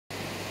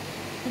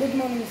Good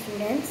morning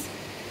students.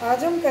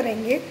 आज हम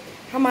करेंगे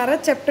हमारा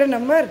चैप्टर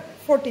नंबर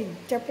 14।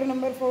 चैप्टर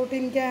नंबर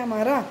 14 क्या है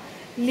हमारा?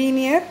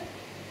 Linear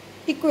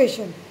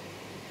equation.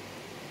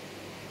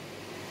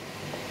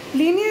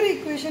 लीनियर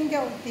इक्वेशन क्या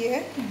होती है?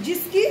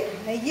 जिसकी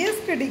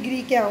हाईएस्ट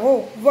डिग्री क्या हो?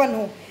 1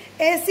 हो।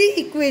 ऐसी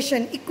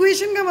इक्वेशन,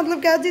 इक्वेशन का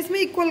मतलब क्या है? जिसमें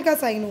इक्वल का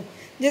साइन हो।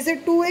 जैसे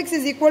 2x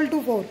 =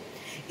 4।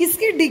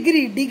 इसकी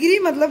डिग्री, डिग्री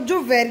मतलब जो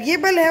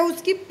वेरिएबल है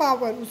उसकी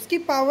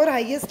पावर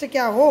हाईएस्ट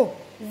क्या हो?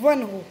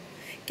 1 हो।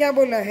 क्या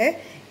बोला है?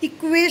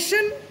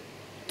 इक्वेशन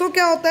तो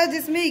क्या होता है?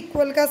 जिसमें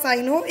इक्वल का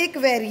साइन हो, एक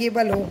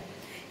वेरिएबल हो।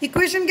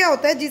 इक्वेशन क्या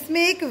होता है? जिसमें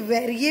एक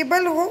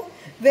वेरिएबल हो।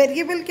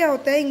 वेरिएबल क्या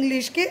होता है?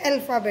 इंग्लिश के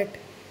अल्फ़ाबेट।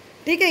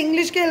 ठीक है,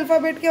 इंग्लिश के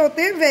अल्फ़ाबेट क्या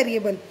होते हैं?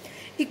 वेरिएबल।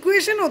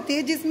 इक्वेशन होती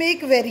है जिसमें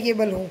एक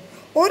वेरिएबल हो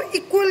और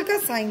इक्वल का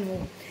साइन हो।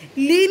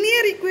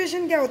 लीनियर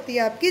इक्वेशन क्या होती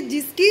है आपकी?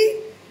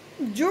 जिसकी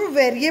जो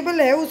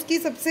वेरिएबल है उसकी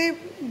सबसे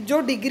जो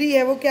डिग्री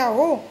है वो क्या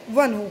हो?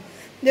 1 हो।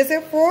 जैसे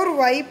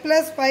 4y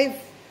 + 5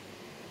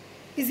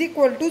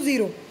 =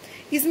 0।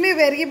 इसमें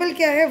वेरिएबल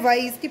क्या है? y।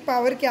 इसकी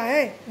पावर क्या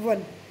है? 1।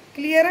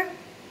 क्लियर है?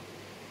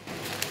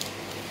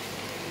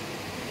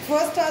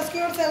 फर्स्ट आस्क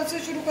योरसेल्फ से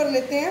शुरू कर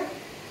लेते हैं।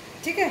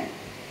 ठीक है,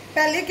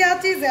 पहले क्या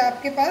चीज़ है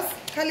आपके पास?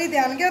 खाली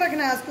ध्यान क्या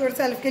रखना है आस्क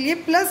योरसेल्फ के लिए?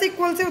 प्लस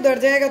इक्वल से उधर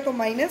जाएगा तो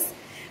माइनस,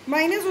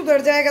 माइनस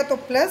उधर जाएगा तो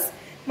प्लस,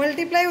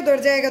 मल्टीप्लाई उधर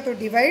जाएगा तो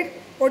डिवाइड,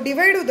 और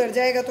डिवाइड उधर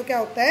जाएगा तो क्या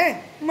होता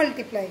है?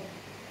 मल्टीप्लाई।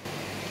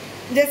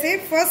 जैसे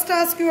फर्स्ट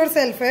आस्क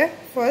योरसेल्फ है,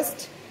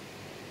 फर्स्ट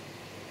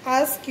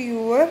आस्क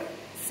योर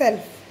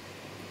सेल्फ।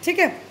 ठीक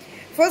है,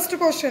 फर्स्ट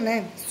क्वेश्चन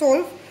है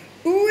सोल्व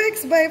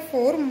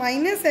 2x/4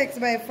 -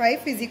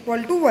 x/5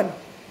 = 1।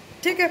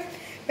 ठीक है,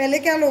 पहले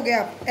क्या लोगे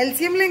आप?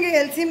 एलसीएम लेंगे।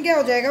 एलसीएम क्या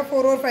हो जाएगा?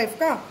 4 और 5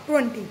 का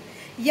 20।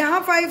 यहाँ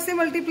 5 से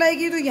मल्टीप्लाई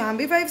की तो यहाँ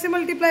भी 5 से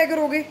मल्टीप्लाई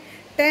करोगे।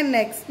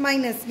 10x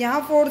माइनस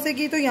यहाँ 4 से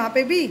की तो यहाँ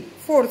पे भी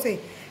 4 से,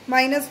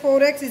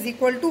 -4x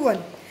 = 1।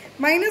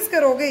 माइनस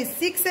करोगे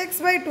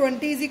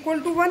 6x/20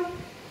 = 1।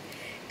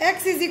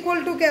 x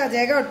 = क्या आ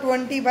जाएगा?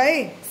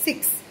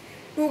 20/6।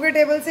 2 के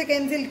टेबल से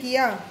कैंसिल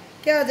किया,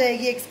 क्या आ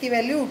जाएगी x की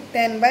वैल्यू?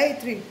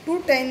 10/3। 2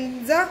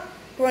 10 ज़ा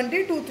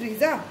 20, 2 3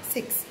 ज़ा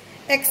 6।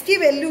 x की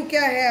वैल्यू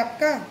क्या है?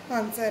 आपका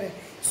आंसर है।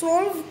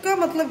 सोल्व का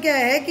मतलब क्या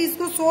है? कि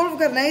इसको सोल्व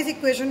करना है, इस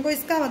इक्वेशन को।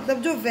 इसका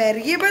मतलब जो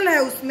वेरिएबल है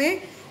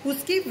उसमें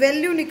उसकी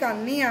वैल्यू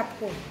निकालनी है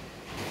आपको।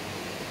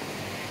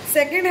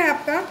 सेकंड है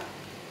आपका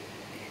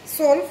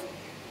सोल्व,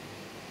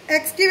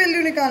 x की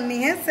वैल्यू निकालनी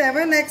है।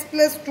 7x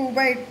 +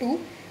 2/2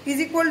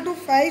 =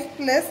 5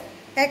 +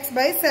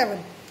 x/7।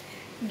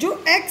 जो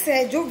x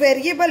है, जो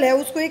वेरिएबल है,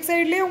 उसको एक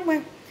साइड ले आऊँ मैं।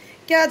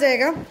 क्या आ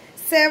जाएगा?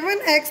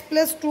 7x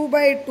 +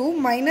 2/2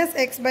 -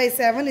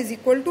 x/7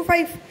 =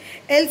 5।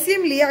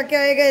 एलसीएम लिया, क्या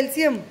आएगा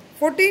एलसीएम?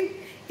 14।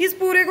 इस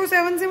पूरे को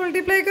 7 से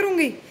मल्टीप्लाई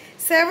करूंगी।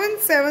 7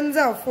 7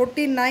 ज़ा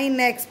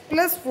 49x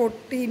 +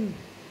 14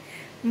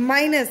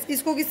 माइनस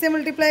इसको किससे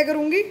मल्टीप्लाई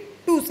करूंगी?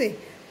 2 से।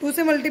 2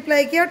 से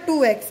मल्टीप्लाई किया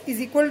 2x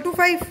 =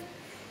 5।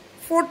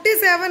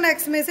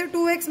 47x में से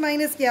 2x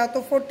माइनस किया तो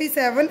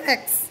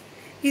 47x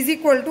 =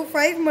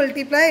 5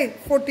 ×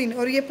 14,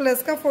 और ये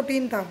प्लस का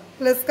 14 था,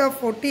 प्लस का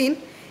 14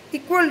 =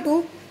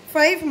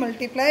 5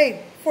 ×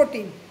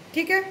 14।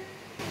 ठीक है,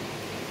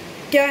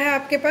 क्या है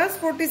आपके पास?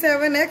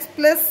 47x +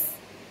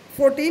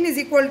 14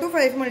 =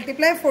 5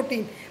 ×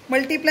 14।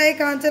 मल्टीप्लाई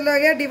कहाँ चला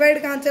गया?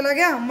 डिवाइड कहाँ चला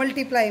गया?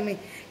 मल्टीप्लाई में।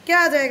 क्या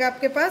आ जाएगा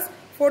आपके पास?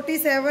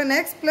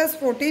 47x +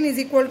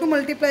 14 =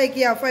 मल्टीप्लाई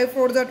किया 5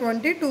 4 ज़ा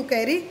 20, 2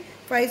 कैरी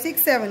 5 6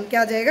 7,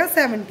 क्या आ जाएगा?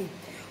 70।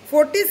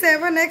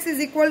 47x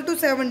 =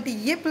 70।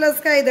 ये प्लस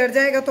का इधर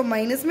जाएगा तो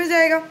माइनस में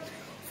जाएगा।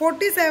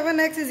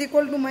 47x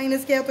 =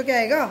 माइनस किया तो क्या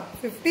आएगा?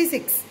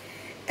 56।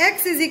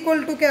 x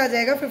 = क्या आ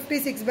जाएगा?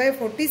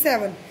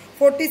 56/47।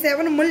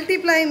 47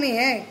 मल्टीप्लाई में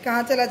है,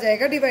 कहाँ चला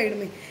जाएगा? डिवाइड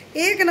में।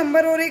 एक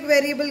नंबर और एक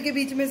वेरिएबल के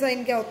बीच में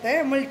साइन क्या होता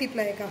है?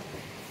 मल्टीप्लाई का।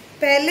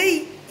 पहले ही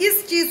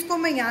इस चीज को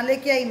मैं यहाँ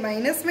लेके आई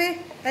माइनस में,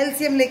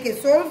 एलसीएम लेके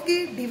सोल्व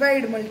की,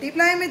 डिवाइड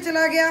मल्टीप्लाई में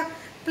चला गया,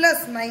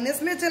 प्लस माइनस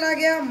में चला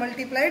गया,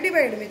 मल्टीप्लाई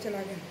डिवाइड में चला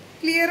गया।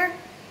 क्लियर है?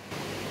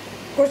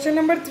 क्वेश्चन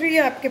नंबर 3 है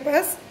आपके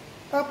पास।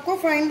 आपको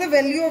find the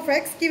value of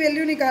x की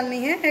वैल्यू निकालनी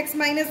है। x -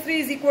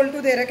 3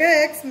 = दे रखा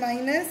है x -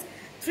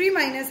 3 -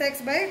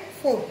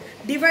 x/4।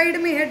 डिवाइड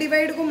में है,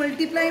 डिवाइड को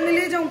मल्टीप्लाई में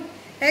ले जाऊं।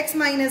 x -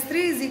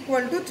 3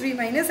 =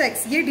 3 -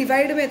 x। ये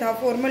डिवाइड में था,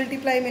 4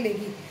 मल्टीप्लाई में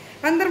लेगी।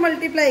 अंदर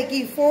मल्टीप्लाई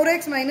की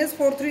 4x -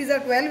 4 3 ज़ा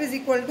 12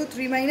 =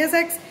 3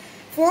 - x।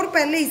 4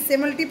 पहले इससे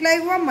मल्टीप्लाई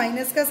हुआ,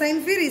 माइनस का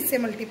साइन फिर इससे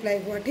मल्टीप्लाई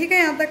हुआ। ठीक है,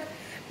 यहाँ तक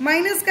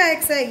माइनस का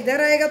x है,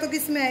 इधर आएगा तो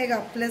किस में आएगा?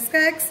 प्लस का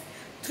x।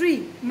 3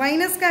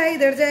 माइनस का है,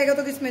 इधर जाएगा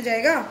तो किस में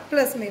जाएगा?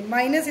 प्लस में।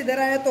 माइनस इधर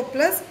आया तो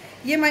प्लस,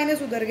 ये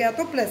माइनस उधर गया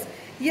तो प्लस।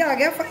 ये आ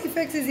गया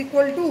 5x =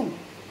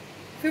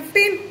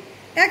 15।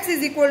 x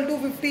 =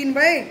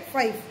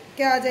 15/5।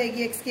 क्या आ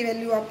जाएगी x की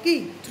वैल्यू आपकी?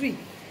 3।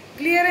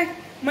 क्लियर है?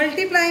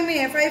 मल्टीप्लाई में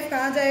है, 5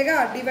 कहाँ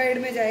जाएगा?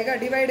 डिवाइड में जाएगा।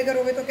 डिवाइड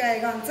करोगे तो क्या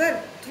आएगा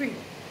आंसर? 3।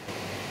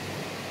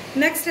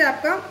 नेक्स्ट है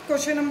आपका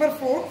क्वेश्चन नंबर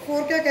 4।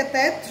 4 क्या कहता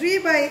है?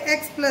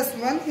 3/x +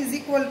 1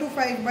 =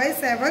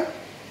 5/7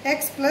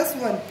 x +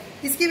 1।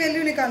 इसकी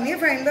वैल्यू निकालनी है।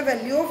 Find the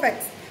value of x।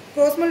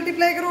 Cross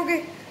multiply करोगे,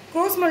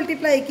 क्रॉस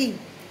मल्टीप्लाई की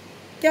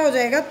क्या हो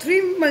जाएगा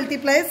 3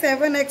 multiply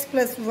 7x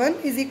plus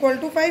 1 is equal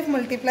to 5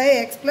 multiply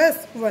x plus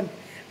 1।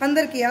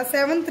 अंदर किया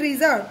 7 3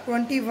 जा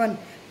 21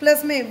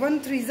 प्लस में 1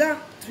 3 जा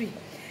 3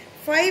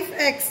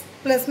 5x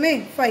प्लस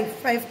में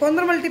 5 को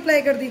अंदर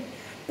मल्टीप्लाई कर दी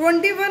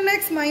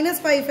 21x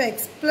माइनस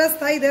 5x प्लस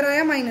था इधर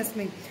आया माइनस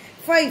में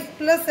 5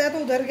 प्लस है तो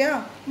उधर गया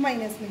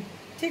माइनस में।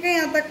 ठीक है,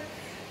 यहाँ तक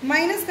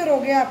माइनस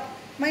करोगे आप,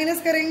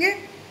 माइनस करेंगे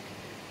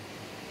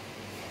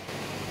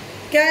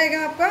क्या आएगा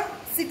आपका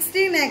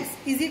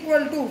 16x इज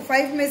इक्वल टू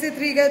 5 में से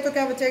 3 गए तो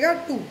क्या बचेगा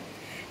 2।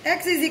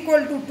 x इज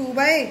इक्वल टू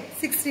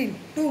 2/16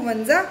 2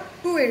 1 जा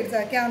 2 8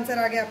 जा क्या आंसर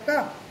आ गया आपका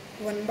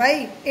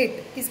 1/8।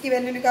 किसकी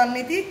वैल्यू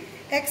निकालनी थी,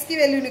 x की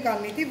वैल्यू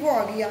निकालनी थी, वो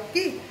आ गई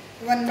आपकी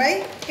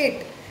 1/8।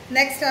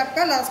 नेक्स्ट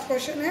आपका लास्ट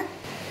क्वेश्चन है,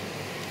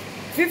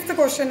 5th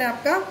क्वेश्चन है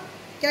आपका।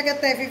 क्या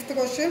कहता है 5th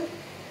question,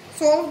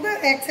 solve the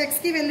x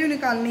की वैल्यू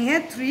निकालनी है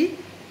 3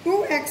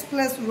 2x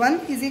plus 1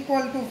 is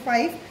equal to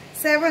 5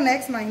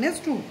 7x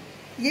minus 2।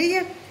 यही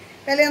है,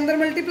 पहले अंदर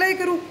मल्टीप्लाई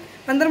करूं,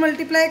 अंदर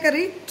मल्टीप्लाई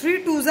करी 3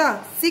 2 जा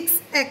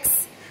 6x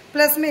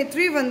प्लस में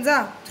 3 1 जा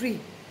 3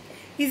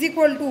 is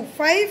equal to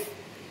 5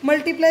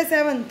 multiply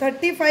 7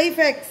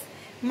 35x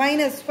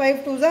minus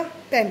 5 2 जा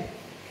 10।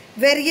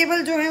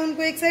 वेरिएबल जो है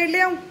उनको एक साइड ले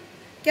आऊं,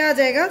 क्या आ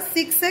जाएगा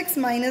 6x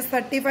minus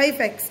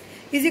 35x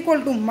is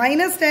equal to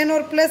minus 10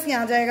 और प्लस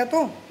यहाँ जाएगा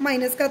तो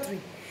माइनस का 3।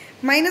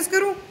 माइनस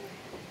करूं,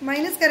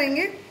 माइनस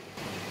करेंगे,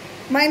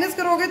 माइनस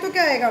करोगे तो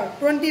क्या आएगा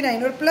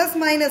 29 और प्लस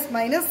माइनस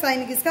माइनस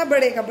साइन किसका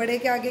बड़े का, बड़े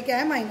के आगे क्या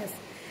है माइनस,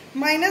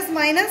 माइनस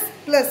माइनस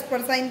प्लस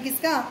पर साइन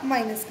किसका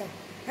माइनस का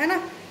है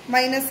ना,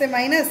 माइनस से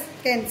minus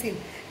cancel.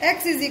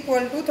 x is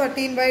equal to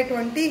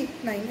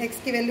 13/29,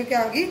 x की वैल्यू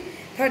क्या होगी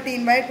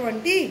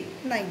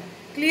 13/29।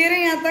 क्लियर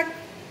है यहाँ तक।